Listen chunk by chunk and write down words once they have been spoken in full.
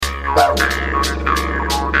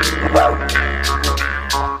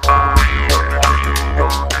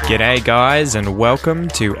G'day guys and welcome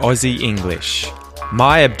to Aussie English.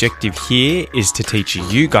 My objective here is to teach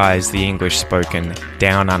you guys the English spoken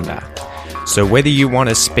down under. So whether you want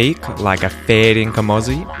to speak like a fair dinkum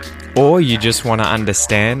Aussie or you just want to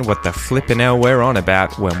understand what the flippin' hell we're on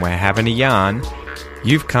about when we're having a yarn,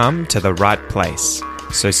 you've come to the right place.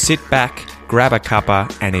 So sit back, grab a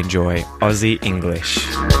cuppa and enjoy Aussie English.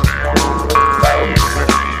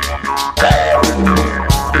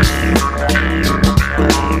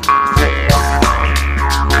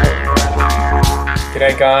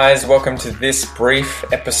 G'day guys, welcome to this brief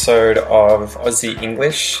episode of Aussie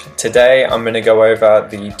English. Today I'm going to go over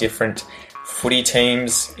the different footy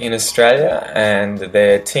teams in Australia and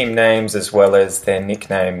their team names as well as their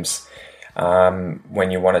nicknames when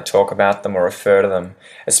you want to talk about them or refer to them,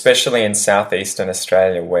 especially in southeastern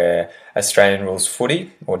Australia where Australian rules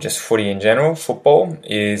footy, or just footy in general, football,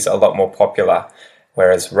 is a lot more popular,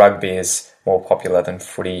 whereas rugby is more popular than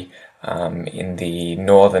footy in the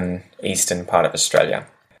northern eastern part of Australia.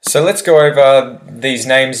 So let's go over these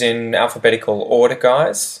names in alphabetical order,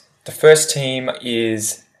 guys. The first team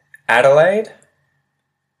is Adelaide,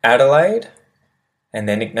 and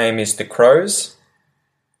their nickname is the Crows.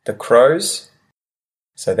 The Crows.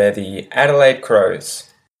 So they're the Adelaide Crows.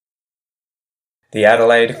 The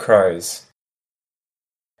Adelaide Crows.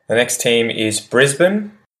 The next team is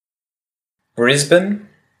Brisbane,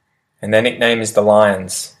 and their nickname is the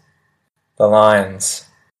Lions. The Lions.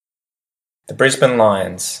 The Brisbane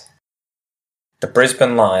Lions. The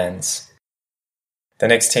Brisbane Lions. The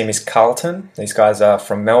next team is Carlton. These guys are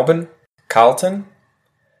from Melbourne. Carlton.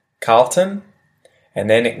 And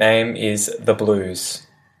their nickname is the Blues.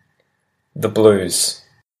 The Blues.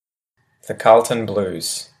 The Carlton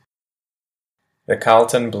Blues. The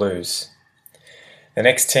Carlton Blues. The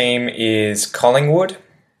next team is Collingwood.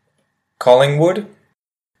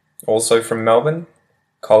 Also from Melbourne.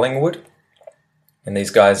 Collingwood. And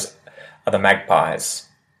these guys are the Magpies.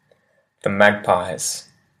 The Magpies.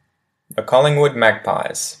 The Collingwood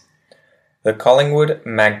Magpies. The Collingwood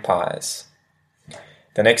Magpies.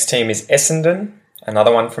 The next team is Essendon,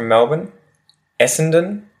 another one from Melbourne.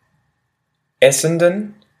 Essendon.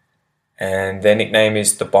 And their nickname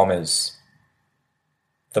is the Bombers.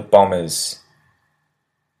 The Bombers.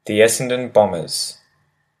 The Essendon Bombers.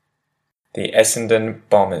 The Essendon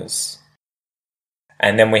Bombers.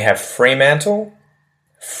 And then we have Fremantle,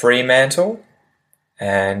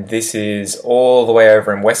 and this is all the way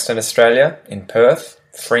over in Western Australia, in Perth,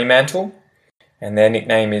 Fremantle, and their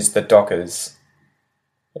nickname is the Dockers.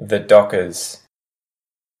 The Dockers.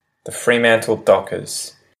 The Fremantle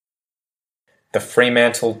Dockers. The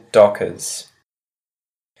Fremantle Dockers.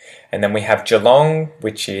 And then we have Geelong,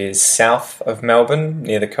 which is south of Melbourne,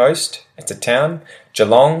 near the coast. It's a town.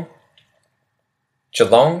 Geelong,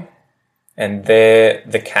 and they're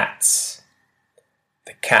the Cats.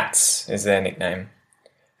 The Cats is their nickname.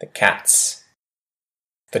 The Cats.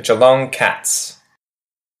 The Geelong Cats.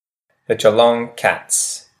 The Geelong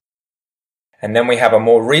Cats. And then we have a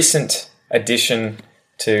more recent addition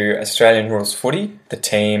to Australian rules footy, the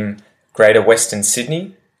team Greater Western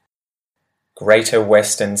Sydney. Greater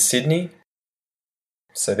Western Sydney.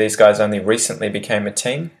 So these guys only recently became a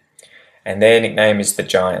team, and their nickname is the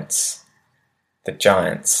Giants. The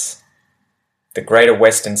Giants. The Greater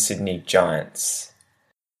Western Sydney Giants.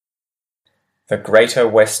 The Greater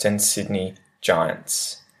Western Sydney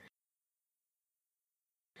Giants.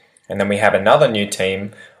 And then we have another new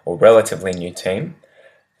team, or relatively new team,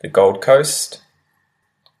 the Gold Coast.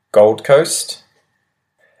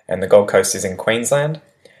 And the Gold Coast is in Queensland.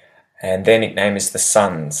 And their nickname is the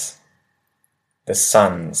Suns. The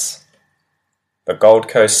Suns. The Gold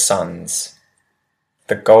Coast Suns.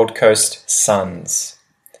 The Gold Coast Suns.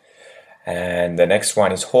 And the next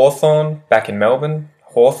one is Hawthorn, back in Melbourne.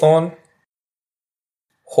 Hawthorn.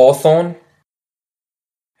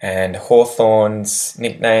 And Hawthorn's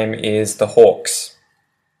nickname is the Hawks.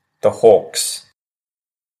 The Hawks.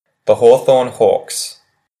 The Hawthorn Hawks.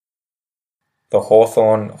 The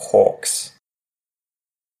Hawthorn Hawks.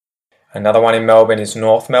 Another one in Melbourne is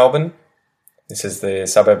North Melbourne. This is the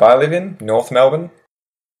suburb I live in, North Melbourne.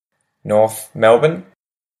 North Melbourne.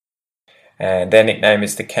 And their nickname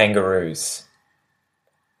is the Kangaroos.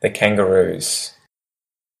 The Kangaroos.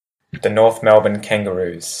 The North Melbourne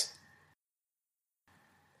Kangaroos.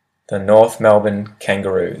 The North Melbourne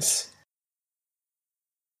Kangaroos.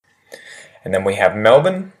 And then we have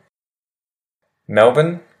Melbourne.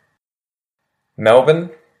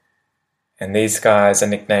 And these guys are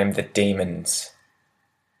nicknamed the Demons.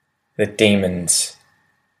 The Demons.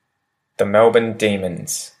 The Melbourne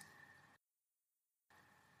Demons.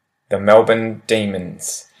 The Melbourne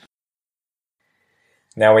Demons.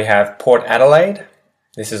 Now we have Port Adelaide.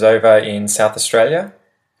 This is over in South Australia.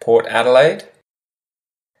 Port Adelaide.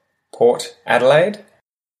 Port Adelaide.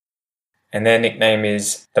 And their nickname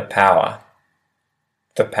is the Power.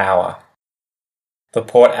 The Power. The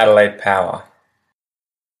Port Adelaide Power.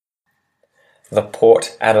 The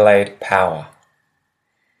Port Adelaide Power.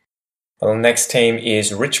 The next team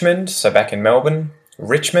is Richmond, so back in Melbourne.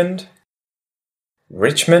 Richmond.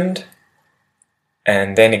 Richmond.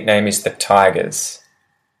 And their nickname is the Tigers.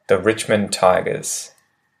 The Richmond Tigers.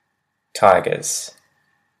 Tigers.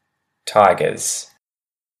 Tigers.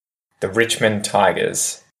 The Richmond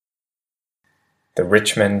Tigers. The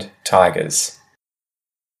Richmond Tigers.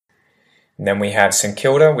 And then we have St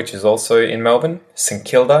Kilda, which is also in Melbourne. St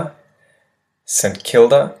Kilda. St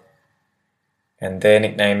Kilda. And their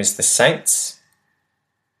nickname is the Saints.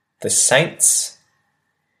 The Saints.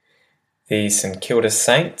 The St Kilda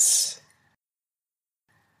Saints.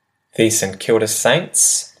 The St Kilda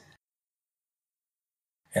Saints.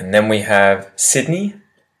 And then we have Sydney.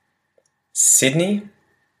 Sydney.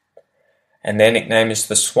 And their nickname is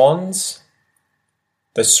the Swans.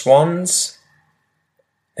 The Swans.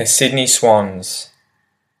 The Sydney Swans.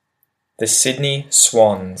 The Sydney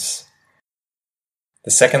Swans. The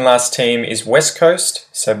second last team is West Coast,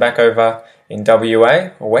 so back over in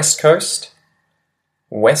WA, West Coast.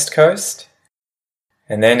 West Coast.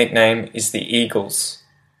 And their nickname is the Eagles.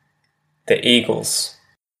 The Eagles.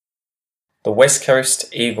 The West Coast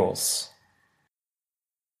Eagles.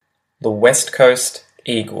 The West Coast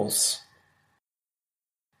Eagles.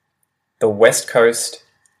 The West Coast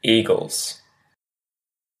Eagles.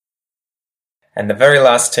 And the very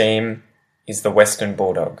last team is the Western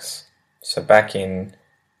Bulldogs. So back in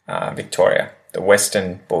Victoria, the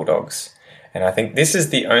Western Bulldogs. And I think this is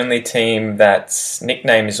the only team that's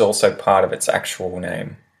nickname is also part of its actual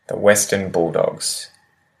name. The Western Bulldogs.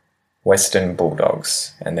 Western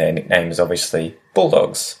Bulldogs. And their nickname is obviously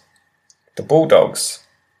Bulldogs. The Bulldogs.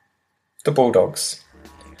 The Bulldogs.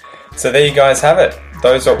 So there you guys have it.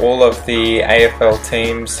 Those are all of the AFL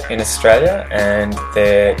teams in Australia and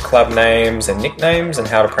their club names and nicknames and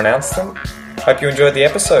how to pronounce them. Hope you enjoyed the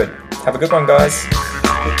episode. Have a good one, guys.